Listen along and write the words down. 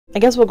I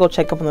guess we'll go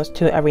check up on those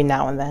two every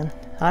now and then.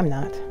 I'm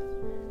not.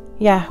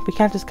 Yeah, we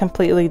can't just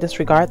completely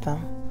disregard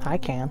them. I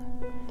can.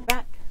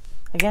 Back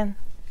again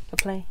to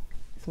play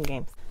some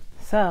games.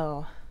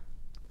 So,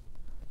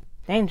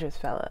 Dangerous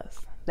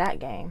Fellas, that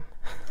game.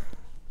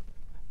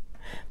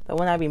 The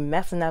one I be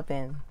messing up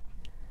in.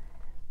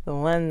 The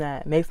one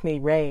that makes me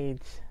rage.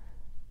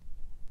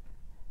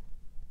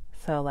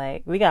 So,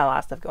 like, we got a lot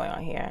of stuff going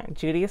on here.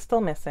 Judy is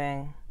still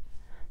missing.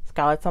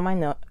 Scarlett's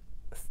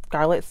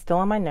still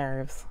on my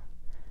nerves.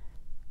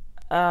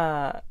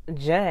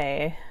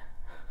 Jay.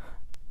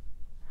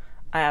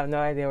 I have no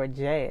idea where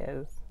Jay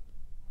is.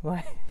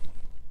 Like,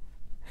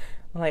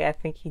 I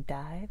think he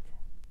died.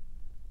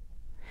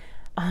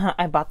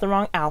 I bought the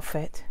wrong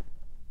outfit.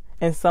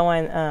 And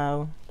someone,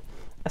 a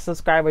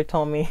subscriber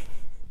told me,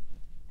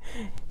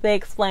 they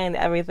explained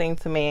everything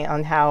to me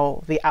on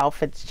how the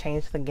outfits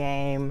change the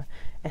game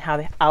and how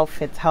the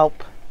outfits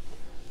help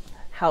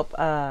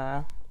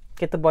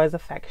get the boys'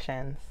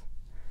 affections.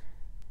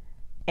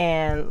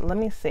 And let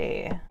me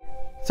see.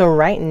 So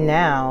right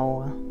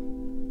now,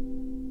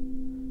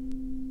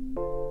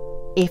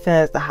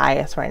 Ethan is the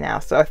highest right now.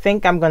 So I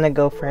think I'm going to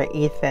go for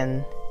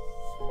Ethan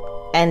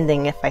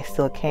ending if I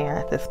still can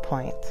at this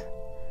point.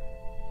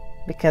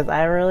 Because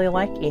I really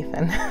like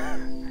Ethan.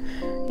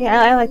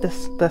 Yeah, I like the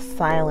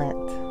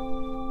silent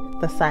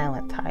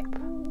type.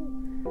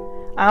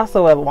 I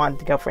also would want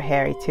to go for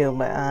Harry too,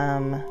 but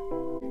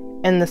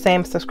and the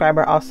same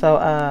subscriber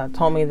also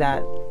told me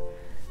that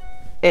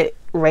it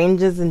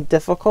ranges in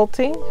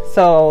difficulty.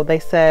 So they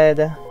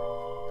said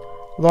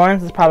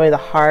Lawrence is probably the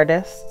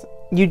hardest.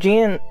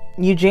 Eugene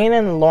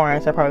and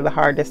Lawrence are probably the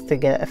hardest to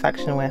get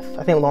affection with.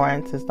 I think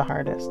Lawrence is the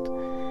hardest.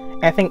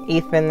 And I think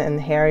Ethan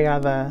and Harry are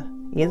the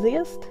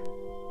easiest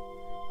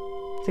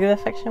to get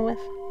affection with.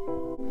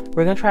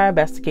 We're going to try our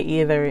best to get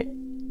either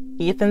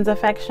Ethan's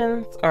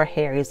affections or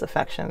Harry's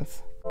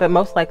affections. But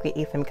most likely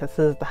Ethan because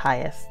this is the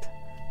highest.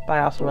 But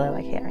I also really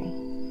like Harry.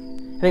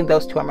 I think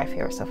those two are my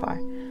favorites so far.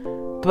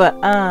 But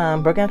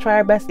we're going to try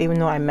our best even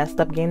though I messed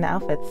up getting the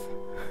outfits.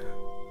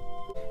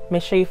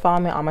 Make sure you follow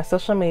me on my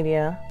social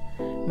media.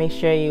 Make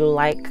sure you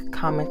like,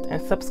 comment,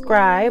 and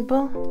subscribe.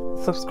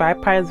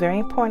 Subscribe part is very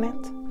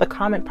important. The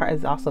comment part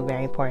is also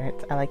very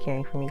important. I like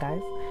hearing from you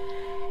guys.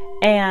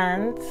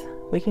 And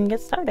we can get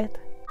started.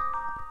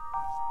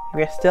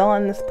 We're still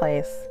in this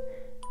place.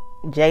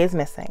 Jay is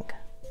missing.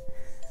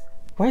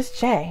 Where's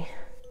Jay?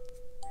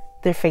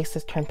 Their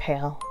faces turn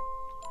pale.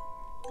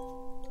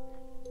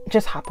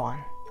 Just hop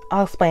on.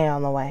 I'll explain it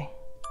on the way.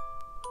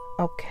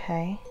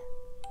 Okay.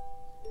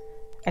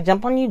 I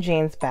jump on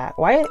Eugene's back.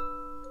 Why?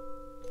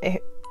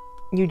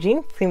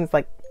 Eugene seems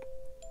like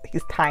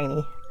he's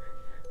tiny.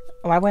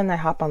 Why wouldn't I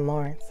hop on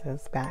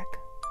Lawrence's back?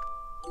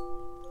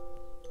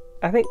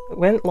 I think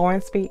wouldn't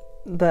Lawrence be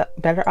the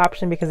better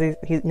option because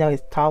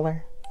he's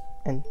taller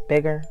and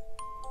bigger.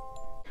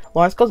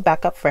 Lawrence goes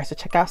back up first to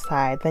check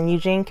outside, then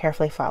Eugene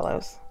carefully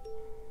follows.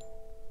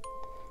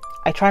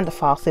 I try not to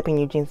fall asleep in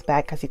Eugene's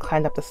back because he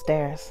climbed up the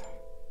stairs.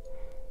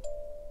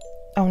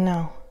 Oh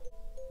no.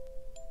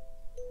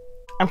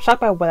 I'm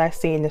shocked by what I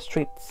see in the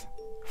streets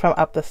from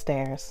up the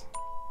stairs.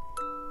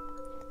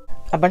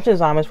 A bunch of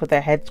zombies with their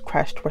heads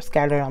crushed were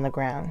scattered on the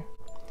ground.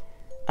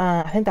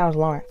 I think that was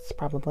Lawrence,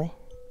 probably.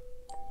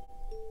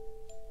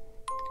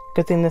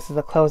 Good thing this is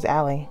a closed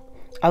alley.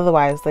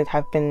 Otherwise, there'd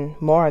have been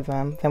more of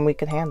them than we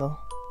could handle.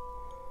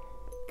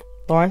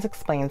 Lawrence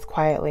explains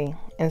quietly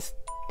and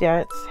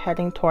starts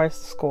heading towards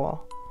the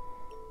school.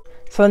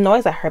 So the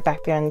noise I heard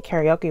back there in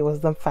karaoke was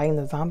them fighting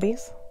the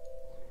zombies?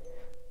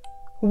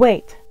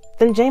 Wait,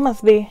 then Jay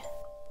must be...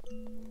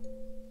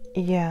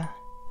 Yeah,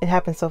 it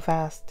happened so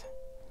fast.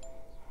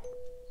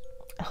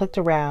 I looked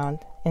around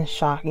in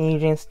shock and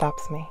Eugene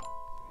stops me.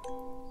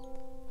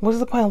 What's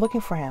the point of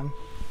looking for him?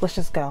 Let's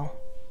just go.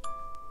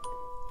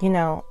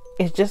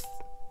 It's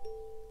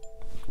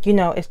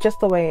just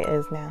the way it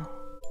is now.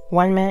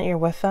 1 minute you're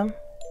with them,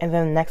 and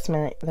then the next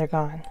minute they're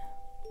gone.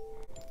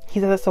 He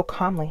does it so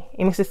calmly.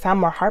 It makes it sound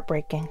more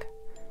heartbreaking.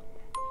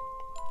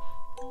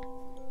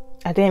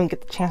 I didn't even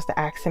get the chance to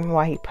ask him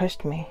why he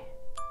pushed me.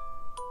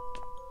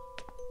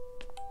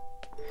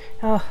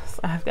 Oh, so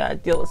I've got to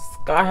deal with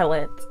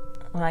Scarlett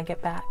when I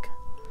get back.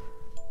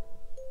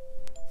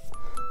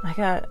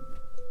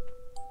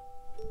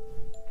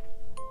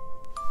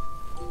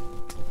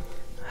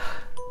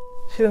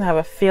 She's gonna have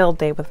a field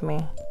day with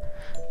me.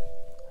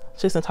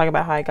 She's gonna talk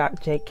about how I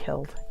got Jay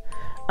killed.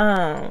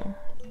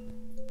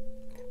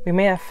 We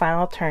made a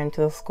final turn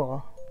to the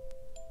school.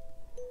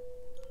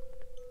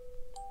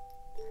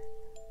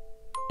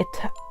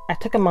 I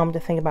took a moment to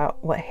think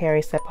about what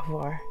Harry said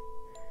before.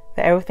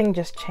 That everything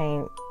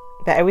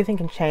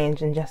can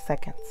change in just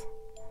seconds.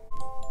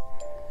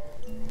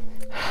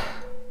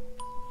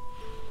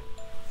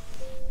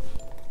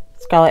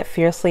 Scarlett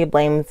fiercely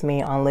blames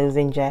me on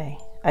losing Jay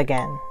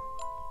again.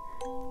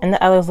 And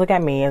the others look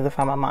at me as if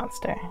I'm a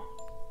monster.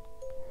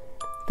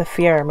 The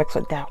fear mixed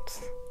with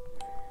doubts.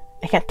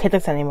 I can't take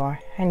this anymore.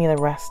 I need a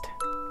rest.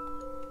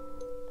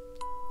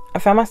 I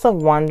found myself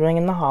wandering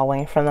in the hallway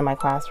in front of my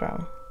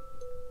classroom.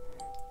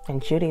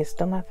 And Judy is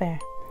still not there.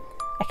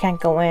 I can't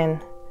go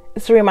in.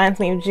 It still reminds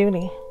me of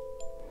Judy.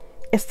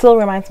 It still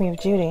reminds me of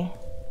Judy.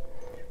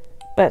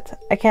 But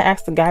I can't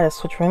ask the guy to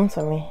switch rooms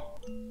with me.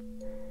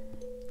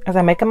 As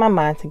I make up my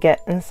mind to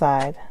get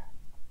inside.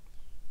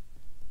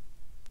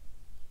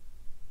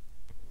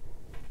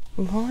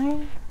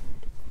 Boy,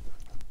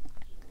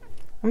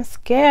 I'm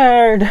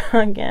scared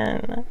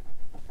again.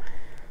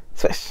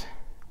 Swish.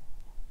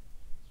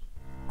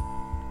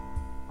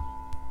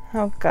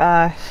 Oh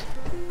gosh.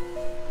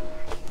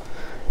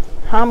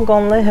 How am I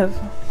gonna live?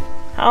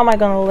 How am I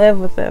gonna live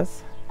with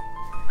this?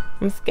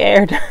 I'm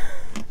scared.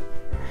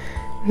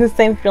 The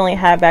same feeling I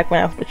had back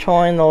when I was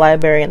patrolling the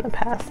library in the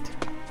past.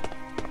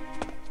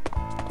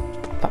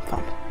 Thump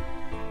thump.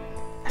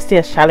 I see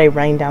a shadow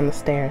running down the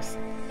stairs.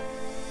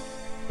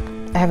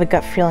 I have a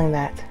gut feeling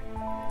that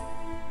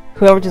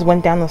whoever just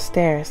went down those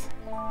stairs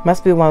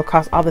must be the one who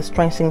caused all the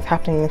strange things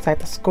happening inside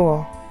the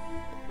school.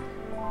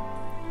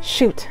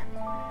 Shoot!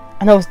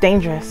 I know it's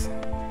dangerous,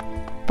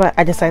 but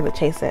I decided to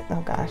chase it.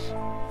 Oh gosh.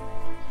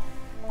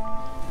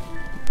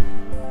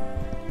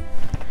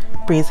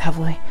 Breathe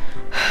heavily.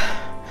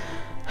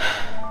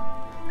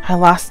 I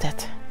lost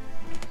it.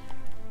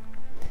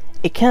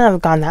 It couldn't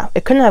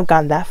have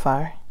gone that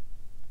far.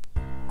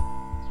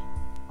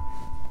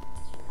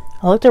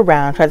 I looked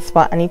around, tried to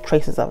spot any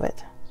traces of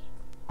it.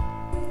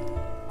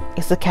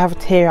 It's the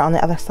cafeteria on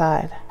the other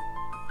side.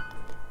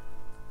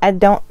 I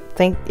don't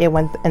think it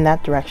went in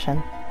that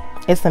direction.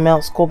 It's the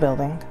middle school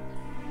building.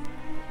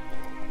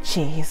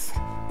 Jeez,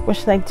 what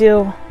should I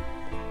do?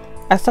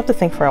 I stopped to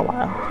think for a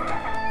while.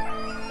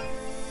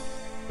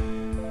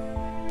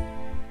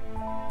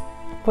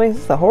 Wait, is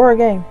this a horror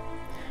game?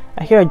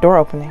 I hear a door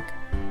opening.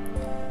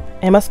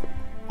 It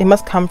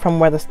must come from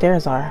where the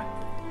stairs are,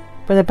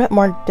 but a bit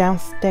more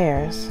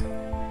downstairs.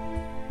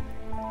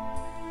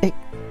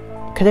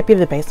 Could it be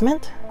the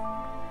basement?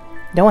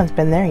 No one's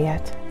been there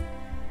yet.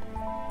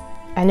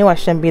 I knew I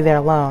shouldn't be there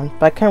alone,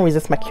 but I couldn't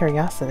resist my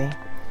curiosity.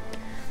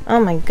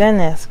 Oh my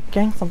goodness,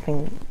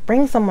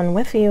 bring someone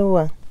with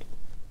you.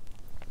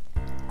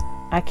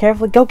 I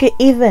carefully go get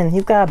Ethan.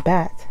 He's got a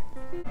bat.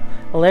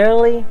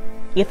 Literally,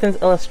 Ethan's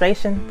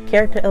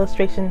character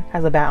illustration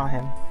has a bat on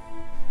him.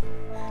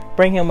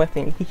 Bring him with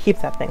me. He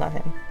keeps that thing on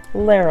him.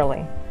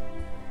 Literally.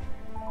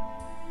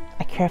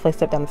 I carefully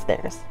step down the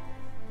stairs.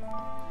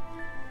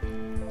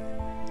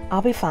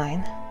 I'll be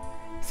fine.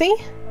 See?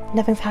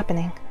 Nothing's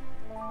happening.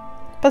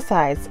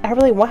 Besides,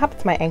 what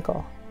happened to my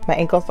ankle? My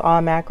ankle's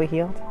automatically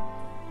healed?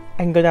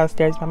 I can go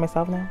downstairs by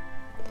myself now?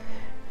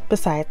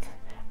 Besides,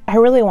 I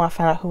really want to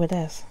find out who it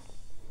is.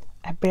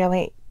 I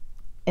barely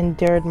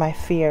endured my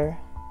fear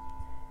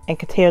and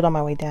continued on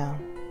my way down.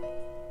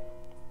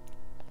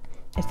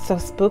 It's so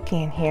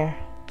spooky in here.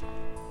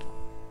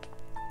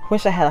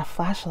 Wish I had a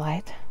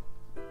flashlight.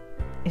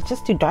 It's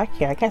just too dark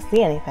here. I can't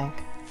see anything.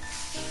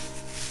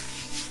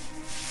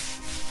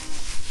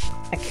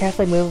 I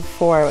carefully moved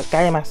forward,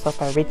 guiding myself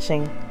by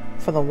reaching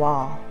for the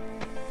wall.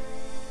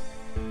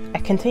 I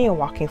continued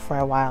walking for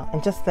a while,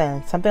 and just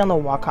then, something on the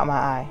wall caught my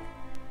eye.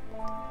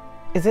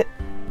 Is it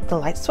the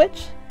light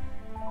switch?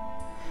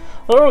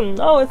 Oh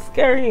no, it's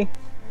scary!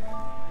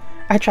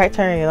 I tried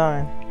turning it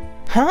on.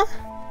 Huh?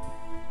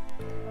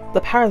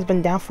 The power has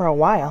been down for a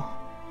while.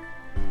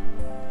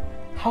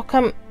 How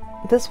come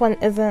this one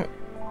isn't?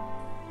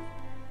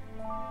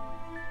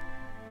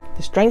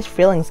 The strange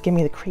feelings give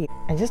me the creep.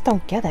 I just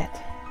don't get it.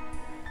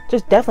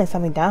 There's definitely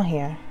something down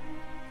here.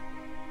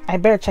 I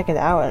better check it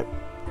out.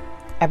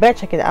 I better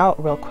check it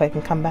out real quick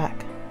and come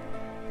back.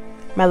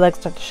 My legs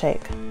start to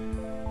shake.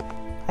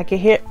 I could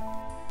hear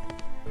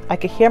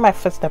my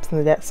footsteps in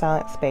the dead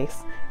silent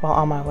space while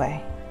on my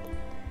way.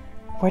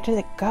 Where did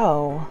it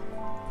go?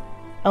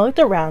 I looked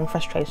around in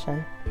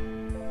frustration.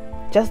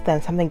 Just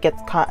then, something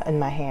gets caught in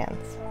my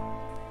hands.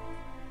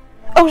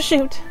 Oh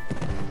shoot!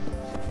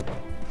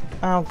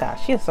 Oh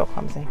gosh, she is so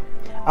clumsy.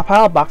 A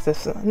pile of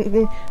boxes.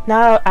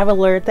 Now I've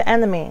alerted the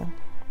enemy.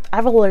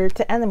 I've alerted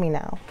the enemy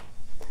now.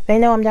 They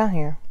know I'm down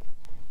here.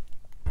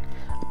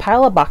 A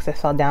pile of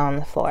boxes fell down on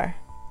the floor.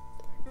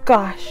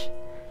 Gosh.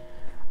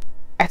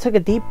 I took a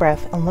deep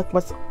breath and looked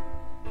what's on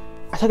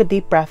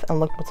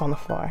the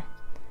floor.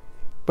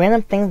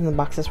 Random things in the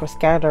boxes were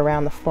scattered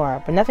around the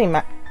floor, but nothing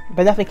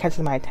catches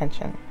my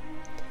attention.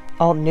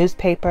 Old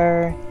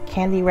newspaper,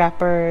 candy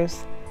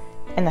wrappers,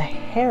 and a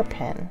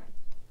hairpin.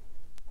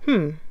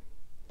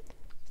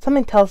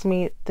 Something tells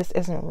me this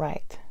isn't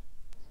right.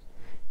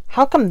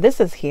 How come this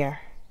is here?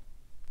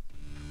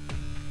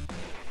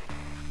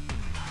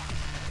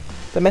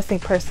 The missing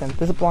person.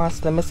 This belongs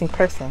to the missing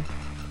person.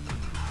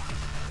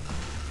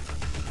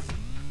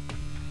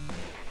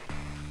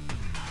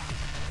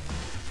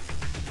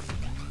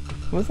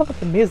 What's up with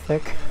the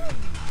music?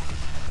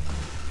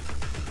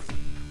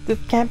 This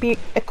can't be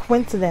a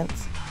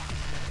coincidence.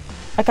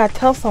 I gotta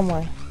tell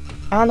someone.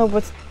 I don't know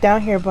what's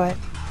down here, but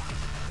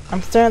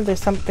I'm certain there's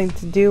something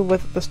to do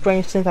with the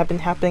strange things that have been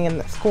happening in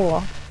the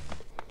school.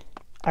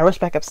 I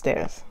rushed back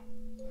upstairs.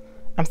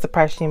 I'm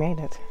surprised she made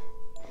it.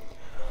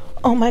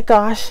 Oh my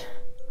gosh.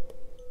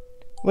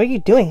 What are you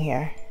doing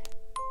here?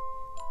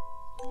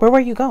 Where were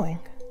you going?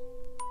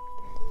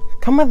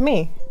 Come with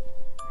me.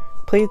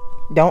 Please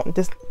don't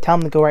just tell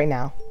him to go right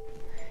now.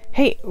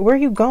 Hey, where are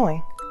you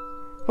going?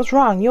 What's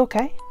wrong? You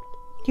okay?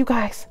 You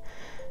guys.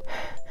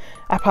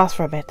 I paused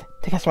for a bit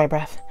to catch my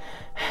breath.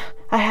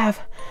 I have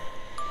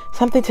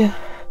something to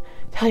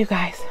tell you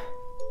guys.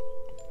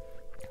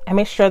 I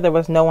made sure there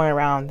was no one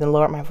around, then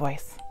lowered my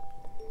voice.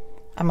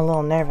 I'm a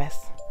little nervous,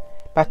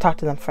 but I talked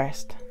to them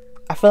first.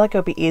 I feel like it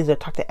would be easier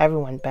to talk to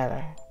everyone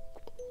better.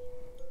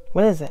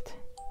 What is it?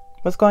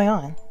 What's going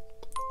on?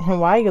 And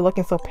why are you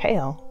looking so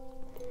pale?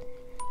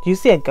 Do you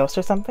see a ghost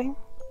or something?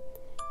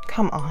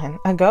 Come on,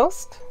 a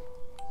ghost?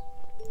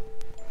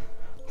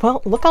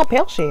 Well, look how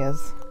pale she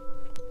is.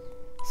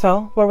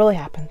 So, what really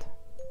happened?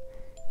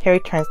 Harry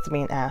turns to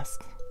me and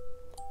asks.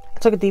 I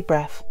took a deep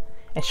breath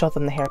and showed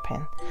them the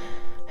hairpin.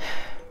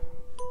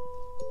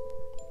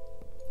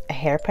 A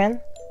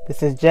hairpin?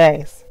 This is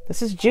Jay's.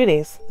 This is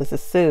Judy's. This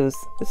is Sue's.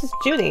 This is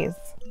Judy's.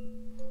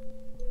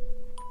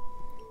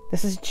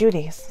 This is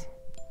Judy's.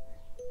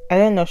 I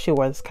didn't know she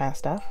wore this kind of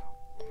stuff.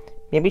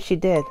 Maybe she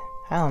did.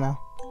 I don't know.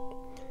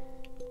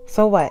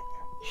 So what?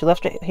 She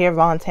left it here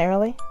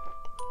voluntarily?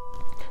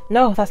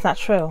 No, that's not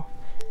true.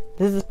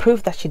 This is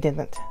proof that she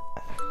didn't.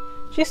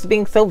 She's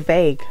being so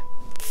vague.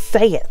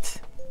 Say it.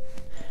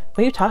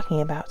 What are you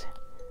talking about?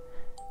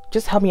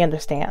 Just help me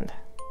understand.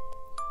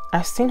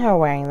 I've seen her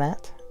wearing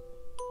that.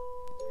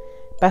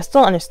 But I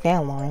still don't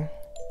understand, Lauren.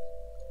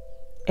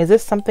 Is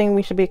this something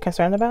we should be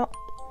concerned about?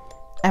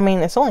 I mean,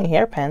 it's only a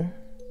hairpin.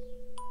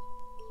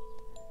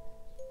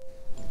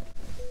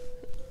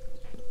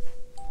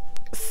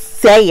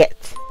 Say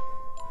it!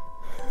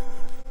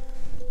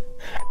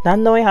 Not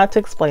knowing how to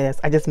explain this,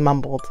 I just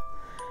mumbled.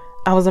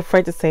 I was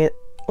afraid to say it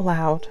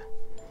loud.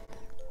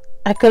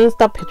 I couldn't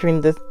stop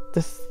picturing this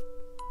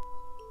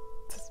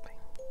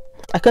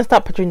I couldn't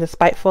stop picturing the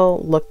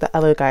spiteful look the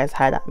other guys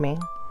had at me.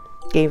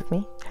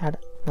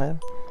 Whatever.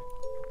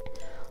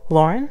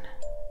 Lauren?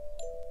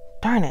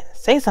 Darn it,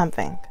 say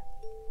something.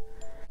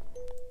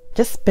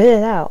 Just spit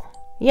it out.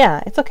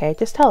 Yeah, it's okay,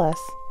 just tell us.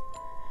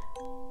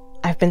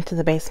 I've been to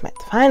the basement.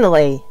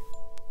 Finally!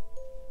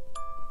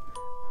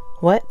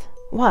 What?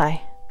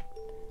 Why?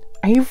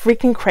 Are you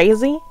freaking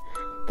crazy?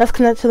 That's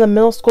connected to the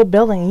middle school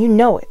building and you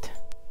know it.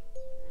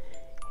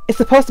 It's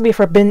supposed to be a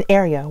forbidden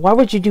area. Why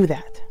would you do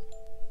that?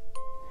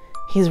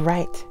 He's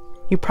right.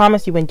 You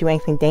promised you wouldn't do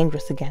anything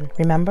dangerous again,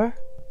 remember?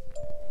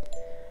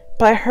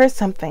 But I heard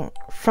something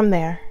from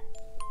there.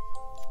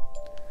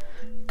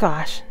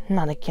 Gosh,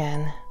 not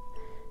again.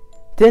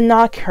 Did it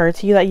not occur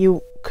to you that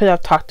you could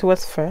have talked to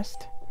us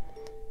first?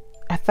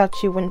 I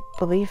thought you wouldn't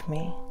believe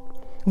me.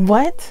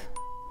 What?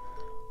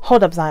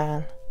 Hold up,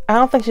 Zion. I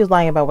don't think she's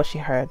lying about what she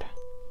heard.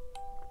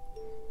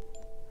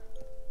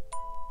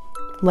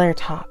 Let her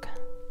talk.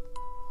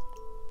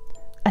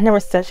 I never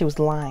said she was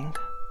lying.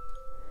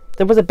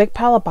 There was a big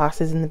pile of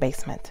boxes in the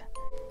basement,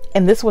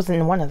 and this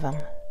wasn't one of them.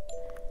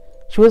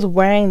 She was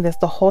wearing this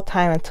the whole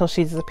time until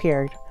she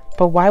disappeared,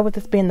 but why would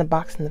this be in the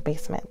box in the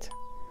basement?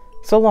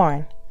 So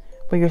Lauren,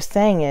 what you're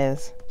saying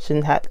is she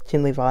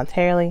didn't leave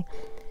voluntarily.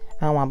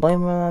 I don't want to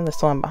blame her. There's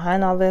someone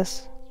behind all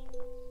this.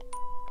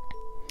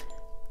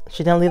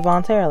 She didn't leave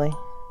voluntarily.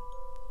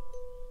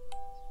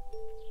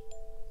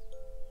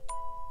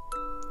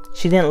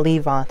 She didn't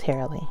leave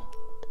voluntarily.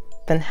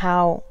 Then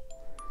how?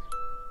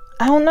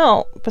 I don't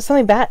know, but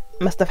something bad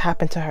must have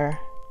happened to her.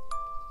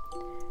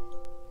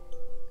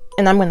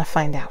 And I'm gonna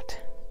find out.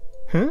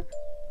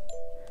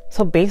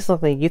 So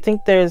basically, you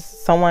think there's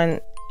someone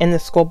in the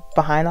school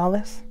behind all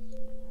this?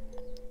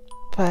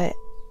 But,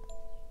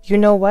 you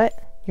know what?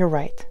 You're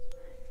right.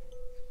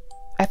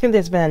 I think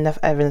there's been enough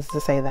evidence to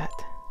say that.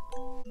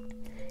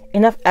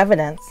 Enough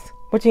evidence?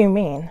 What do you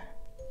mean?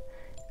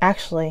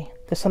 Actually,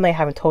 there's something I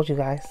haven't told you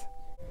guys.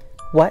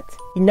 What?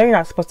 You know you're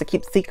not supposed to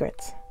keep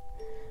secrets.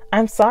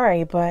 I'm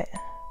sorry, but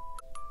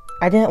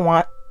I didn't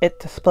want it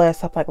to split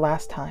us up like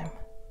last time.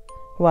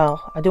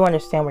 Well, I do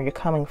understand where you're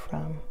coming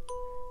from.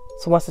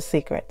 So what's the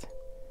secret?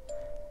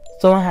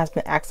 Someone has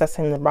been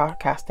accessing the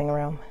broadcasting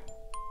room.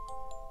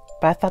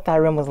 But I thought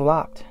that room was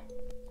locked.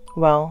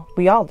 Well,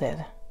 we all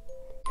did.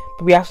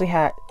 But we actually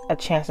had a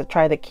chance to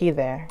try the key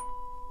there.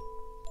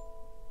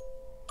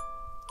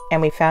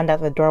 And we found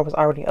out the door was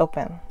already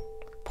open.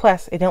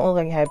 Plus, it didn't look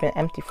like it had been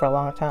empty for a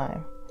long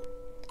time.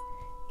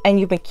 And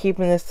you've been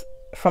keeping this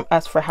from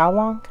us for how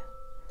long?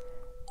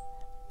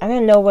 I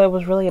didn't know what it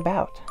was really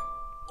about.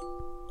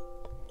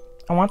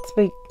 I want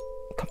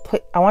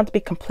to be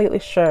completely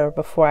sure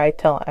before I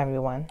tell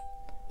everyone.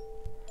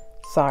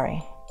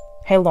 Sorry.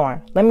 Hey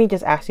Lauren, let me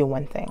just ask you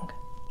one thing.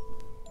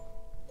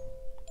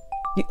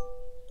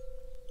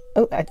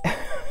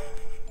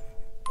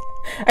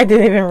 I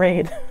didn't even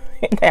read.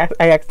 I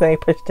accidentally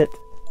pushed it.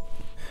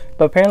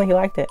 But apparently he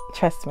liked it.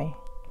 Trust me.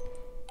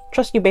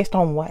 Trust you based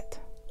on what?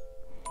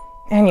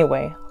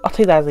 Anyway, I'll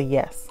take that as a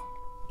yes.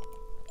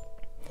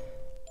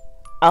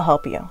 I'll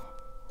help you.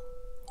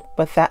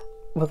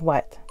 With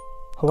what?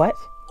 What?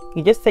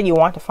 You just said you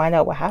want to find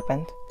out what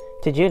happened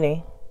to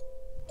Judy.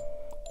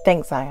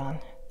 Thanks, Zion.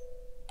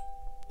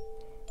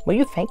 What are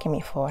you thanking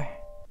me for?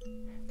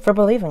 For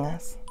believing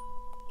us.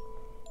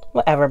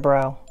 Whatever,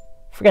 bro.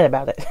 Forget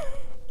about it.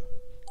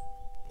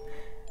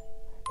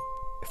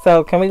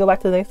 So, can we go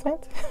back to the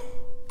basement?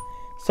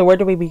 So, where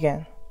do we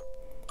begin?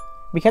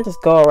 We can't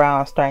just go around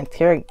and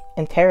start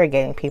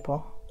interrogating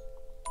people.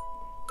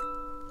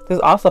 There's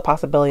also a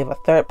possibility of a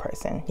third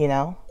person, you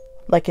know?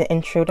 Like an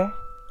intruder.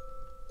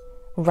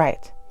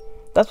 Right.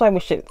 That's why we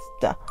should...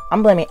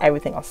 I'm blaming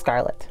everything on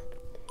Scarlett.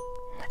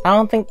 I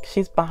don't think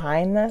she's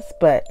behind this,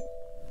 but...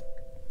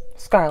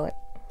 Scarlett.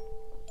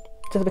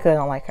 Just because I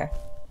don't like her.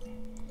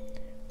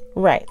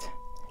 Right.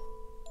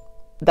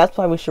 That's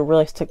why we should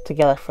really stick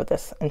together for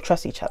this and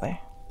trust each other.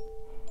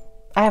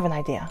 I have an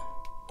idea.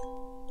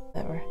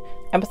 Whatever.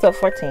 Episode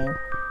 14.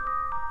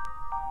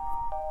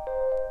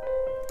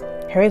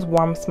 Harry's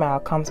warm smile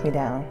calms me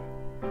down.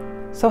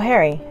 So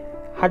Harry,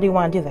 how do you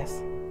want to do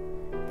this?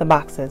 The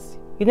boxes.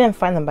 You didn't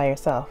find them by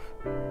yourself.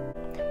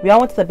 We all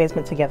went to the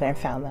basement together and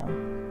found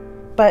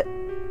them. But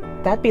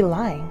that'd be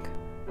lying.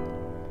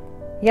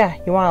 Yeah,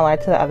 you want to lie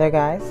to the other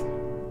guys?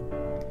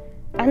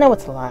 I know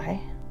it's a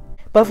lie.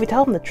 But if we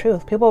tell them the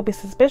truth, people will be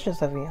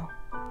suspicious of you.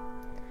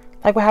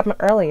 Like what happened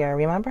earlier,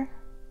 remember?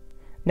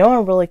 No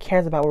one really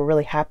cares about what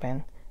really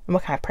happened and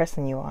what kind of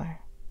person you are.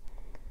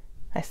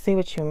 I see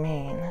what you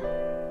mean.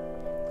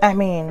 I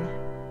mean,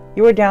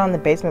 you were down in the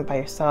basement by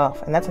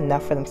yourself, and that's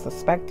enough for them to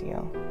suspect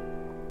you.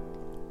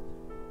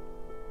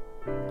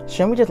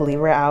 Shouldn't we just leave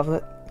her out of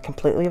it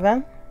completely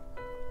then?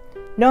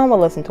 No one will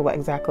listen to what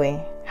exactly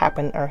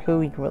happened or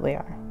who you really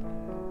are.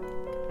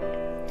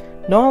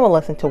 No one will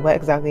listen to what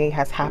exactly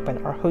has happened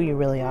or who you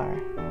really are.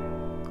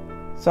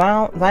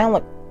 So Zion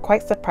looked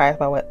quite surprised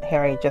by what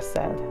Harry just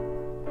said.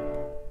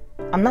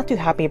 I'm not too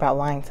happy about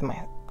lying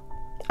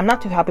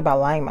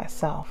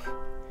myself.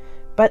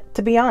 But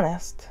to be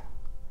honest,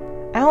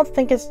 I don't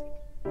think it's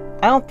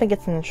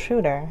an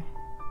intruder.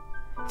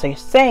 So you're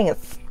saying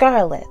it's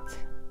Scarlett?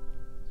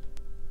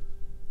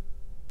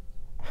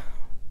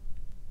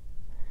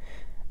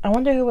 I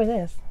wonder who it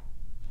is.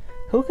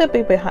 Who could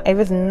be behind? If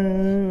it's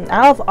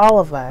out of all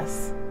of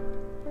us.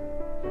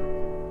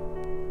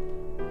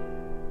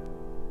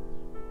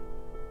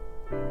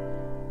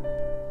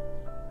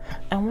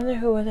 I wonder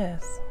who it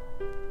is.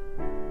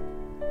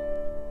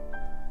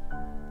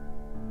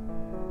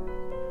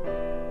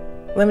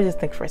 Let me just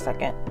think for a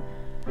second.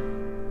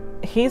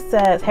 He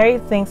says Harry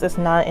thinks it's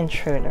not an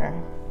intruder,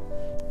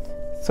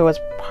 so it's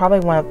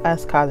probably one of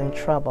us causing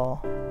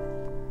trouble.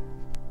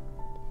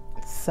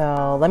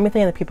 So let me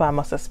think of the people I'm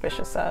most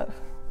suspicious of.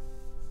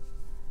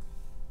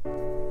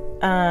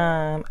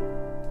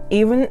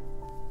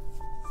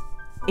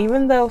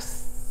 Even though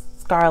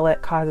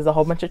Scarlett causes a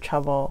whole bunch of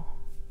trouble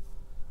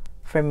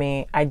for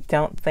me, I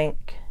don't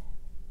think...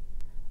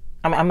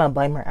 I'm gonna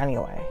blame her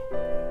anyway.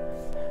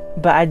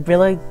 But I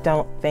really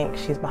don't think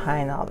she's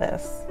behind all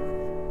this.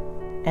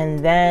 And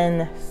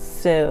then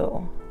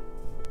Sue.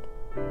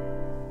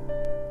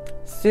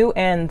 Sue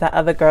and the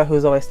other girl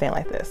who's always staying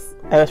like this.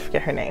 I always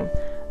forget her name.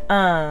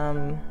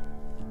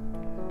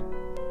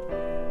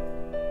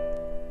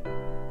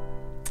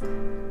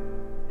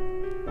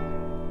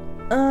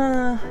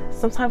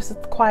 Sometimes it's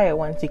the quiet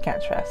ones you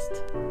can't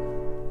trust.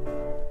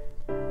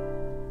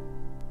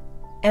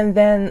 And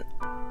then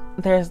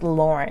there's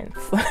Lawrence.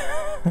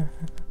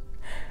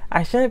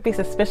 I shouldn't be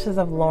suspicious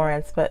of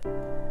Lawrence, but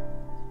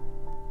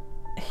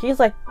he's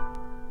like,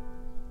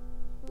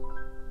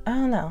 I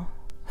don't know.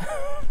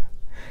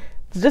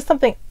 There's just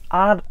something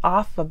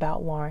off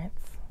about Lawrence.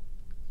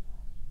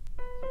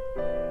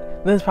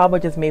 This is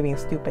probably just me being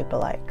stupid, but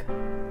like,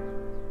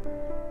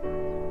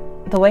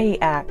 the way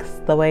he acts,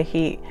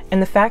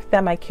 and the fact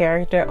that my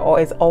character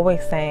is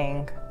always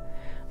saying,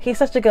 he's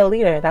such a good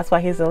leader, that's why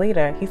he's the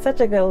leader. He's such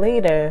a good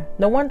leader.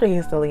 No wonder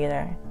he's the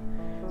leader.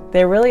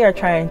 They really are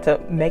trying to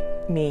make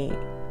me,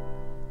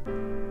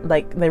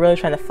 like, they're really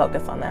trying to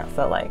focus on that.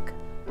 So, like,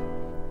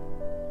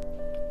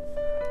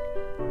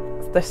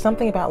 there's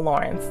something about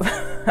Lawrence.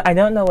 I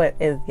don't know what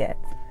it is yet.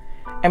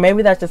 And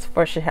maybe that's just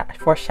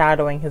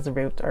foreshadowing his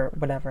route or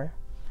whatever.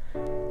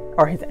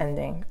 Or his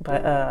ending.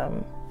 But,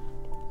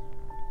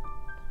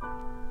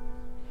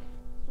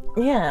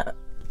 yeah.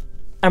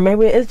 Or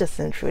maybe it is just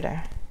an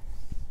intruder.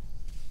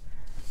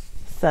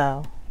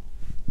 So,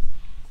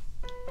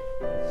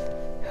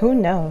 who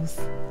knows?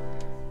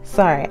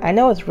 Sorry, I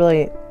know it's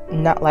really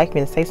not like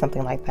me to say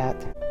something like that.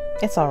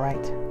 It's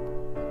alright.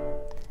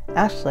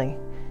 Actually,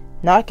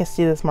 now I can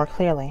see this more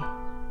clearly.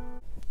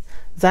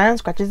 Zion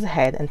scratches his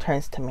head and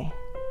turns to me.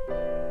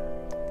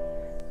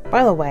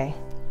 By the way,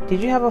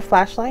 did you have a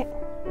flashlight?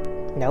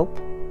 Nope.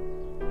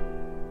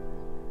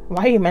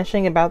 Why are you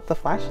mentioning about the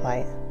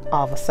flashlight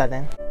all of a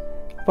sudden?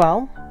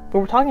 Well, we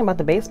were talking about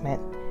the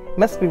basement. It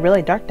must be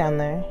really dark down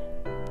there.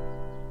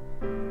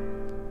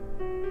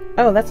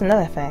 Oh, that's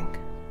another thing.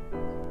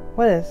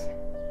 What is?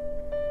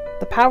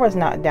 The power's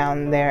not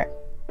down there.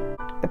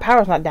 The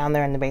power's not down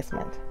there in the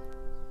basement.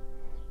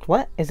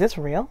 What? Is this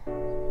real?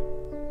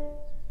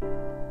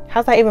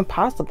 How's that even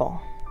possible?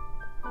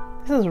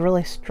 This is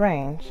really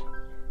strange.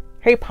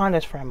 Harry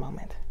ponders for a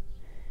moment.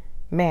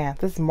 Man,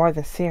 this is more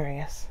than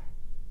serious.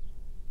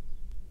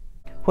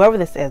 Whoever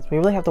this is, we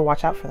really have to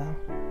watch out for them.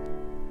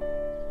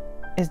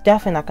 It's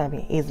definitely not going to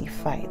be an easy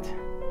fight.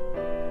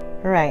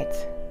 Right.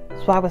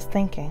 That's what I was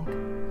thinking.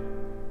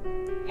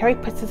 Harry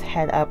puts his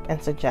head up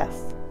and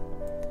suggests,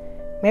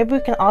 maybe we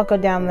can all go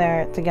down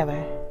there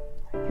together.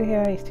 You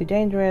hear? It's too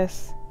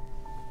dangerous.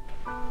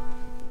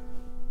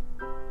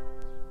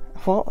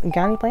 Well,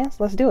 got any plans?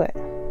 Let's do it.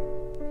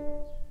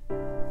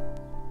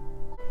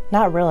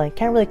 Not really.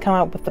 Can't really come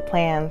up with the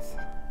plans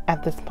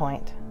at this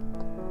point.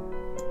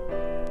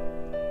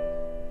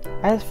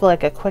 I just feel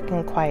like a quick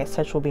and quiet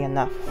search will be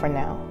enough for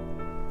now.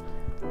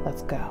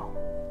 Let's go.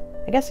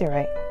 I guess you're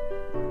right.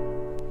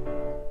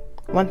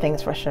 One thing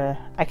is for sure,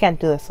 I can't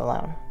do this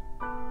alone.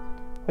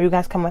 Will you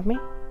guys come with me?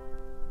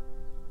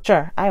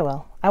 Sure, I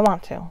will. I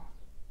want to.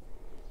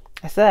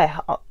 I said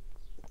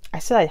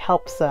I'd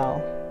help,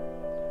 so...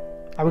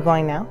 Are we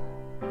going now?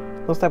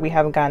 Looks like we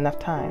haven't got enough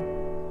time.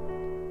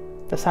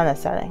 The sun is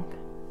setting.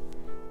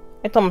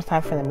 It's almost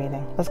time for the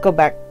meeting. Let's go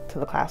back to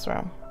the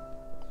classroom.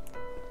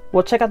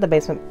 We'll check out the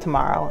basement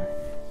tomorrow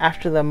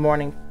after the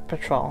morning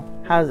patrol.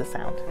 How does it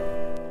sound?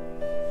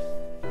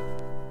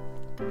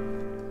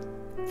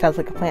 Sounds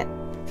like a plan.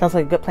 Sounds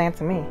like a good plan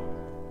to me.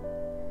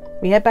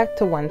 We head back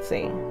to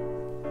 1C.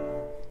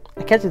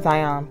 I catch his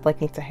eye on,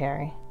 blinking to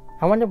Harry.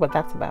 I wonder what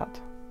that's about.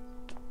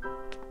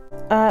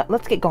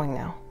 Let's get going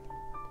now.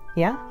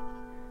 Yeah?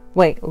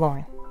 Wait,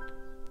 Lauren.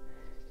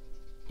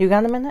 You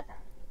got a minute?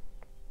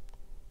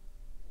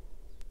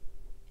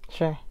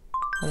 Sure.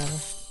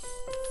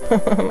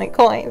 Whatever. My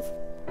coins.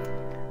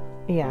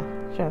 Yeah,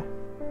 sure.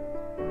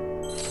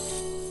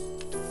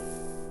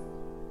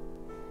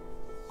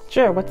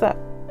 Sure, what's up?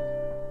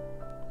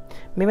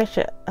 Maybe I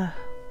should...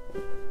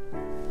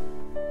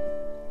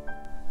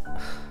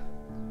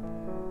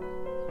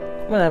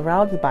 Whatever,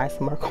 I'll just buy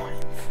some more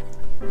coins.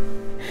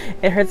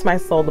 It hurts my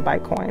soul to buy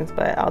coins,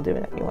 but I'll do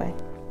it anyway.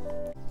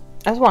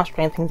 I just want to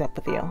straighten things up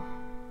with you.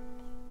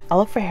 I'll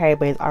look for Harry,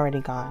 but he's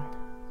already gone.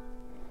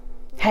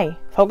 Hey,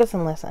 focus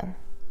and listen.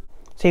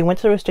 So you went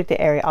to the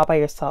restricted area all by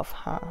yourself,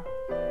 huh?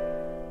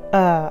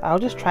 I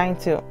was just trying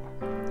to...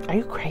 Are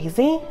you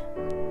crazy?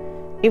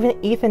 Even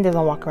Ethan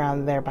doesn't walk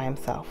around there by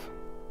himself.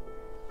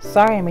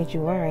 Sorry I made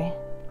you worry.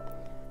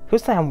 Who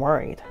said I'm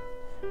worried?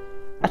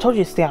 I told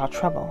you to stay out of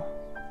trouble.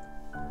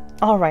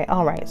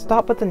 Alright,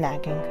 stop with the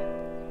nagging.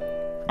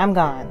 I'm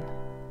gone.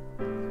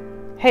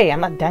 Hey, I'm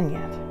not done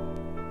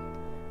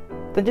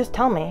yet. Then just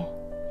tell me.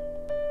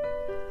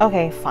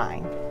 Okay,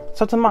 fine.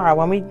 So tomorrow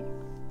when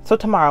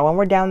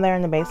we're down there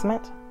in the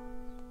basement,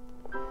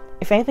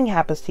 if anything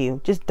happens to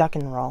you, just duck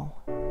and roll.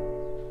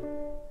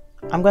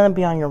 I'm gonna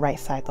be on your right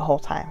side the whole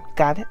time.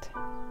 Got it?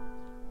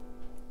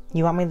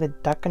 You want me to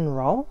duck and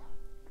roll?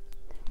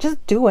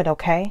 Just do it,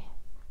 okay?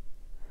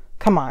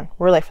 Come on,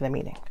 we're late for the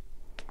meeting.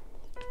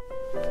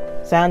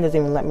 Zion doesn't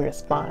even let me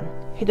respond.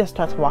 He just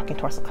starts walking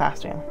towards the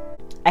classroom.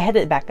 I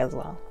headed back as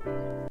well.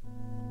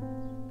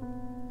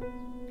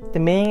 The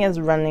meeting is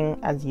running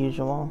as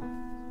usual,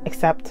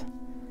 except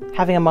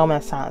having a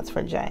moment of silence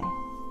for Jay.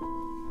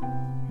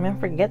 Man,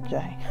 forget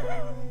Jay.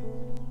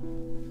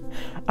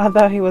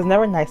 Although he was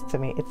never nice to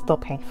me, it's still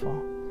painful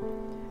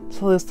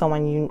to lose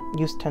someone you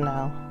used to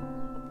know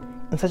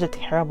in such a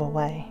terrible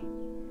way.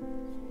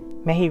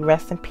 May he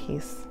rest in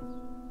peace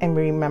and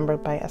be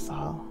remembered by us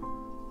all.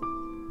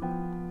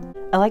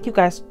 I'd like you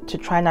guys to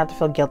try not to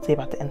feel guilty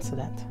about the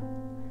incident.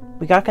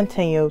 We gotta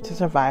continue to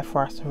survive for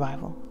our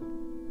survival.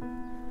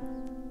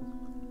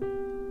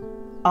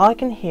 All I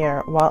can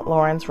hear while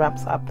Lawrence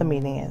wraps up the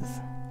meeting is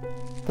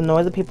the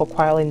noise of people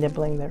quietly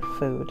nibbling their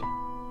food.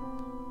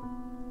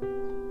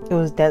 It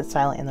was dead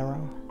silent in the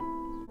room.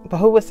 But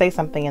who would say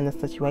something in this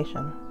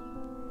situation?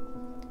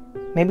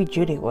 Maybe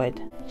Judy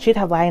would. She'd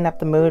have lightened up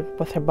the mood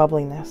with her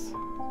bubbliness.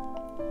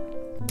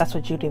 That's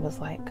what Judy was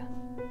like.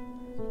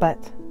 But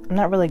I'm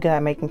not really good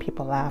at making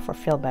people laugh or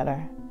feel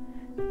better.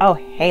 Oh,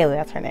 Haley,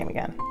 that's her name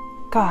again.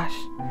 Gosh,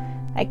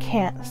 I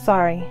can't.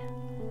 Sorry.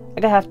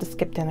 I have to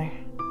skip dinner.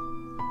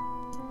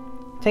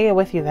 Take it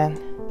with you then.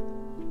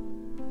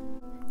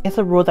 It's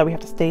a rule that we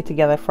have to stay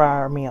together for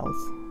our meals.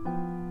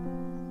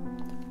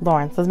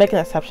 Lawrence, let's make an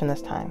exception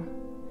this time.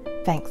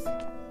 Thanks.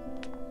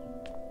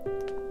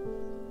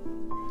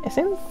 It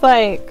seems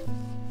like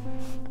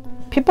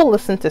people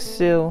listen to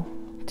Sue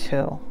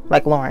too,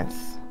 like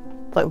Lawrence.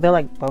 Like they're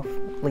like both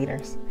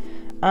leaders.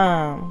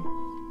 I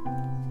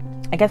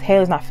guess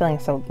Haley's not feeling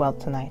so well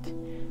tonight.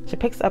 She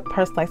picks up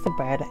her slice of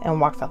bread and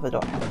walks out the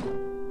door.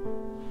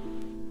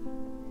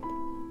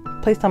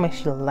 Please tell me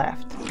she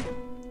left.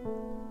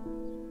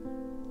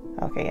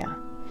 Okay, yeah.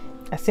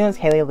 As soon as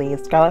Haley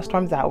leaves, Scarlett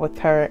storms out with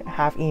her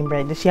half-eaten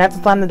bread. Did she have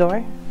to slam the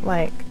door?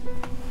 Like,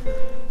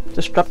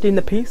 disrupting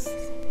the peace?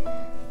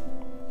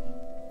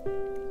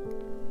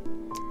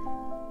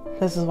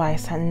 This is why I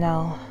said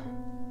no.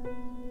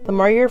 The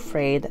more you're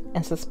afraid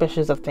and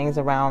suspicious of things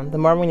around, the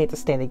more we need to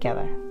stay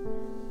together.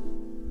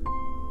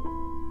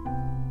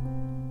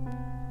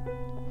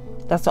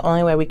 That's the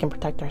only way we can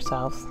protect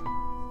ourselves.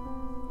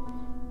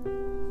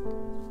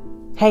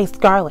 Hey,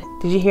 Scarlett,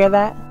 did you hear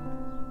that?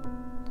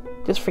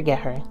 Just forget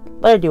her.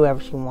 Let her do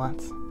whatever she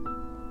wants.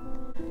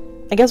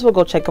 I guess we'll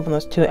go check up on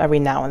those two every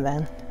now and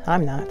then.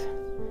 I'm not.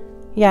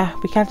 Yeah,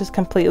 we can't just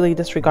completely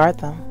disregard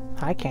them.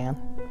 I can.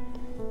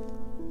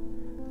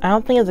 I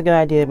don't think it's a good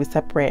idea to be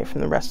separated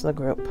from the rest of the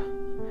group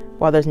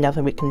while there's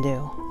nothing we can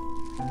do.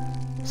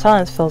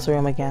 Silence fills the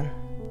room again.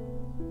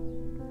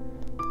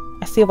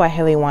 I see why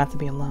Haley wanted to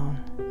be alone.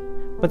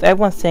 With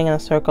everyone sitting in a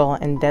circle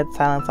in dead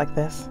silence like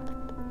this,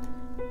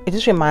 it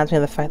just reminds me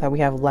of the fact that we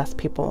have less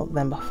people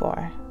than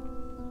before.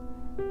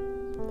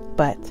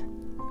 But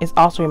it's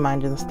also a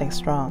reminder to stay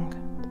strong.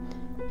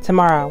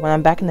 Tomorrow, when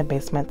I'm back in the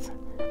basement,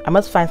 I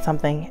must find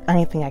something,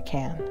 anything I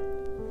can.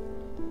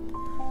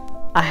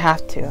 I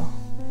have to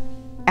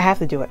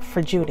do it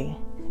for Judy,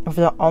 and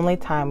for the only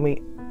time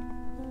we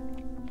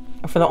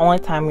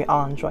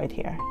all enjoyed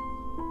here.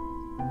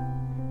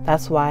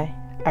 That's why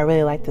I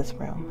really like this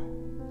room.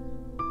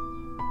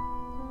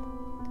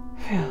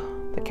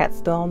 Phew, the cat's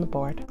still on the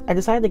board. I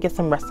decided to get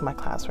some rest in my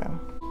classroom.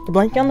 The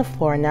blanket on the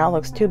floor now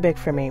looks too big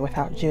for me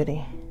without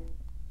Judy.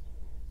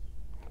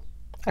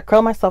 I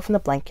curl myself in the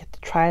blanket to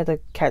try to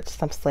catch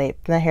some sleep,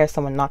 then I hear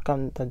someone knock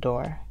on the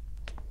door.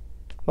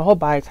 My whole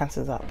body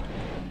tenses up.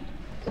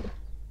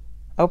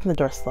 I open the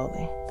door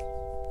slowly.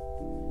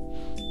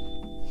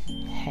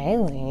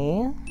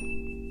 Haley?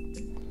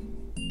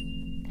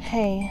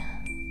 Hey.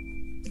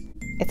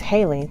 It's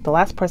Haley, the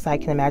last person I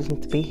can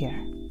imagine to be here.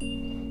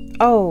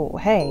 Oh,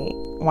 hey,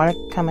 wanna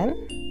come in?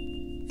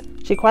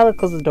 She quietly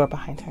closes the door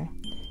behind her.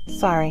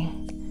 Sorry.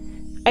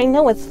 I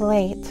know it's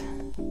late.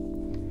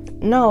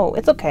 No,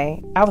 it's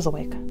okay. I was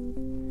awake.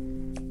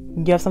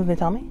 Do you have something to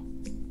tell me?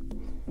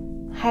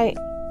 I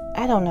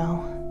don't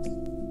know.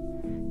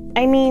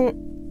 I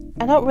mean,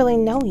 I don't really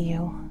know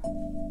you.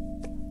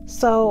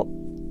 So,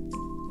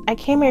 I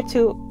came here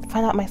to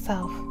find out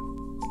myself.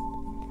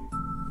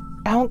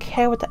 I don't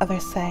care what the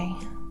others say.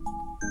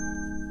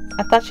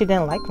 I thought she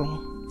didn't like me.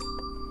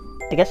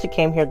 I guess she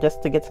came here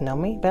just to get to know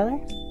me better?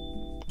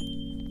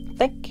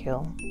 Thank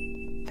you.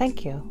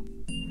 Thank you.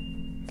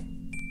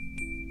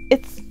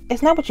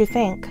 It's not what you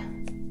think.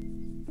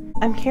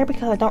 I'm here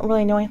because I don't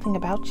really know anything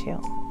about you,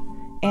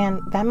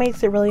 and that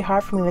makes it really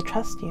hard for me to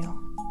trust you.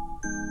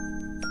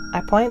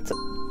 I point to...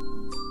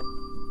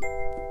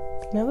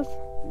 You know this?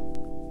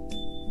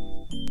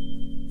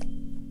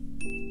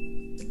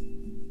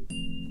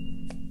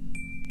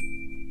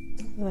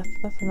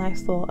 That's a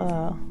nice little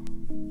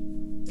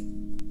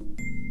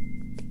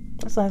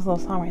that's a nice little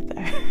song right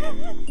there.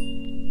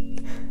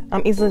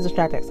 I'm easily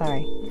distracted,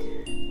 sorry.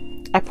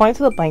 I point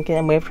to the blanket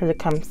and wait for her to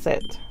come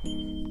sit.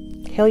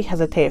 Haley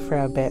hesitated for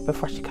a bit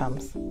before she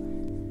comes.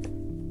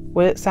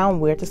 Would it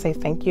sound weird to say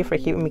thank you for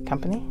keeping me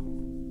company?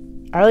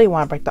 I really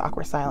want to break the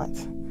awkward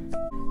silence.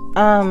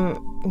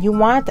 You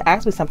wanted to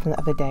ask me something the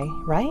other day,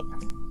 right?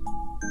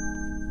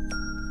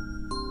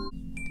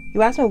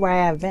 You asked me where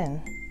I have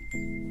been.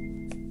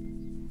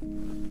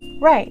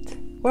 Right.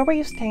 Where were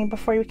you staying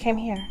before you came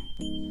here?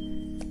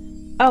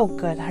 Oh,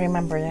 good. I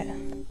remembered it.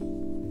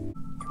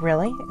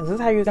 Really? Is this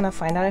how you're gonna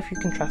find out if you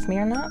can trust me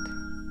or not?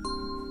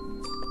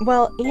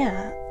 Well,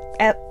 yeah.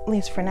 At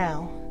least for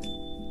now.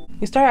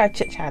 We started our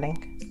chit-chatting,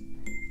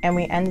 and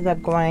we ended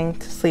up going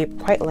to sleep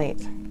quite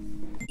late.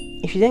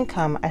 If you didn't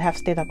come, I'd have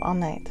stayed up all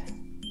night.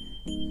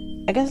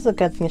 I guess it's a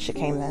good thing she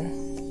came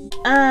then.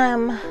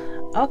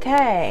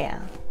 Okay.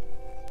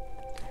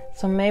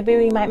 So maybe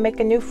we might make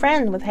a new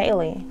friend with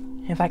Haley,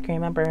 if I can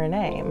remember her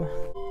name.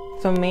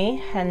 So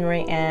me,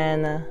 Henry,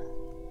 and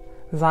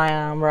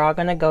Zion, we're all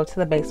gonna go to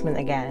the basement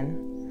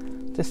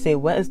again to see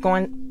what is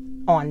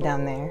going on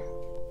down there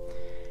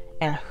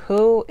and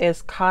who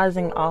is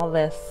causing all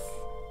this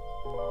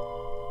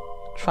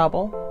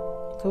trouble.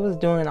 Who is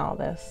doing all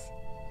this?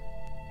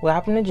 What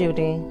happened to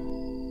Judy?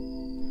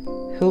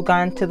 Who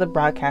got into the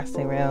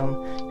broadcasting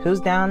room? Who's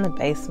down in the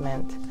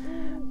basement?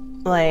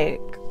 Like,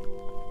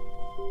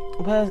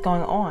 what is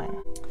going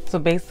on? So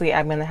basically,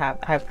 I'm gonna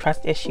have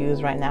trust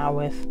issues right now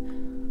with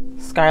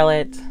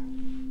Scarlett,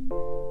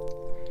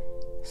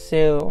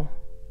 Sue,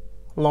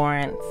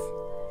 Lawrence,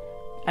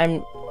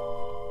 and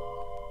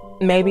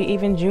maybe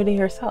even Judy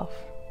herself.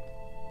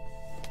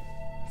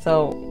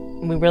 So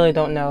we really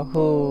don't know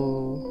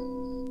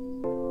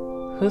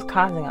who's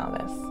causing all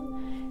this.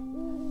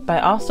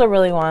 But I also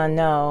really want to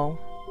know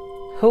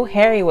who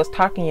Harry was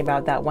talking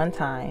about that one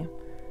time,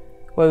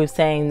 where he was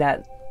saying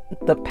that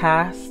the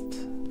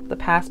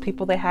past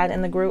people they had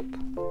in the group,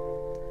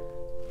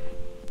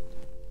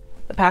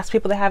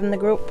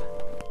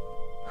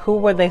 who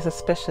were they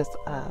suspicious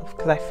of?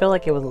 Because I feel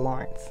like it was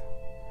Lawrence.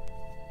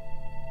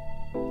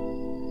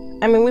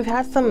 I mean, we've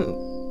had some...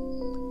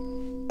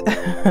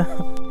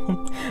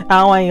 I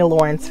don't want any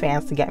Lawrence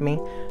fans to get me,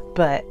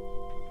 but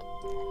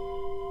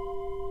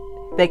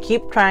they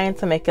keep trying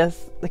to make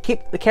us... The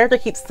character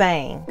keeps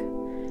saying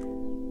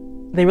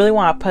they really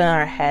want to put in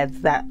our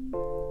heads that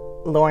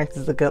Lawrence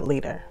is a good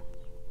leader,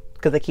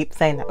 because they keep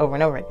saying that over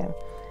and over again.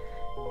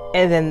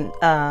 And then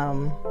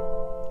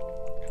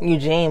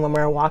Eugene, when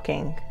we were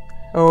walking,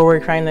 or we were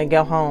trying to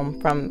go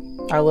home from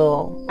our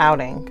little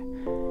outing,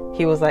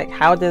 he was like,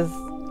 how does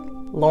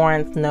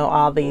Lawrence know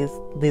all these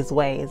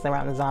ways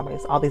around the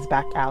zombies, all these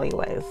back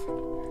alleyways?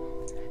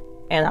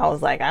 And I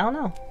was like, I don't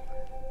know.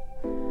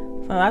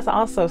 So Well, that's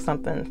also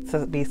something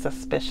to be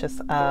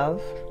suspicious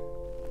of.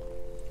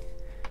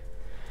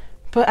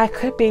 But I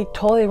could be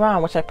totally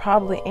wrong, which I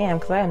probably am,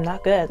 because I am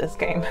not good at this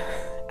game,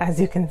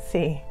 as you can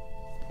see.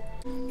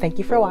 Thank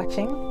you for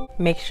watching.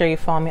 Make sure you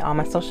follow me on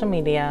my social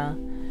media.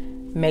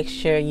 Make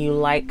sure you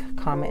like,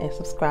 comment, and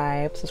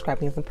subscribe.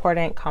 Subscribing is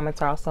important. Comments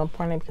are also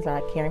important because I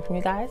like hearing from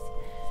you guys.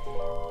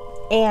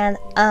 And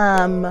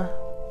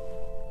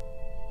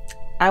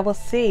I will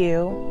see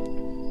you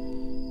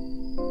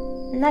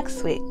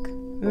next week.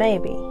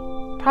 Maybe.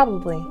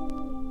 Probably.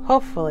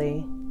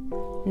 Hopefully.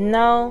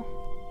 No.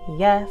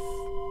 Yes.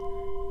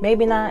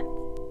 Maybe not.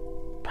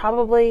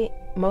 Probably.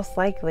 Most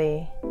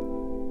likely.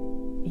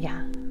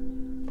 Yeah.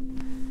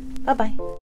 Bye-bye.